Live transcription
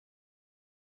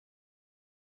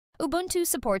Ubuntu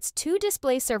supports two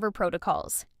display server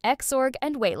protocols, Xorg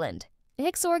and Wayland.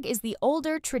 Xorg is the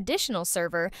older, traditional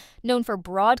server known for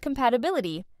broad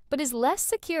compatibility, but is less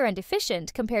secure and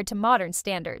efficient compared to modern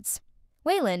standards.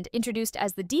 Wayland, introduced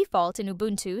as the default in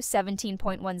Ubuntu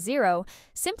 17.10,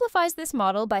 simplifies this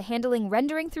model by handling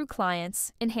rendering through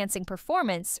clients, enhancing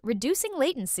performance, reducing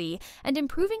latency, and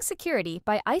improving security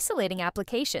by isolating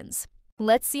applications.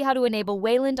 Let's see how to enable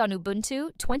Wayland on Ubuntu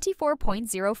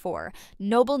 24.04,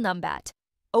 Noble Numbat.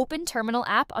 Open Terminal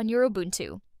app on your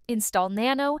Ubuntu. Install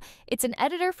Nano. It's an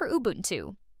editor for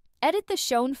Ubuntu. Edit the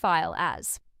shown file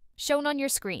as shown on your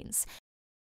screens.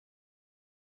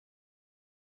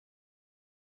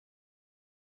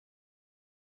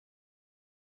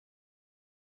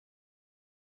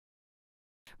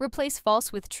 Replace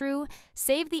false with true,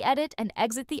 save the edit, and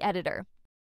exit the editor.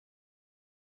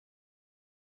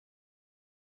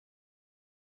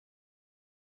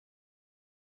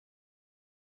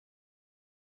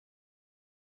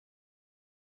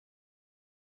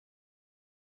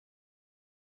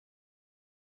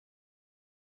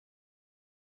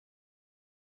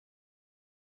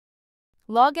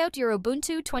 Log out your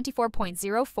Ubuntu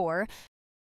 24.04.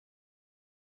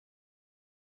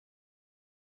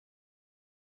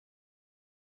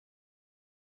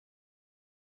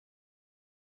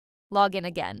 Log in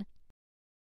again.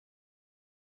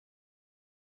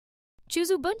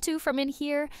 Choose Ubuntu from in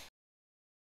here.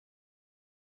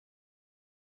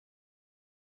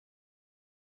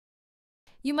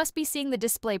 You must be seeing the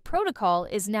display protocol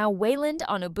is now Wayland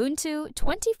on Ubuntu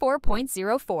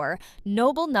 24.04,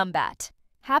 Noble Numbat.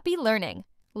 Happy learning!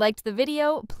 Liked the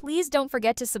video? Please don't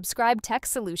forget to subscribe Tech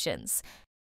Solutions.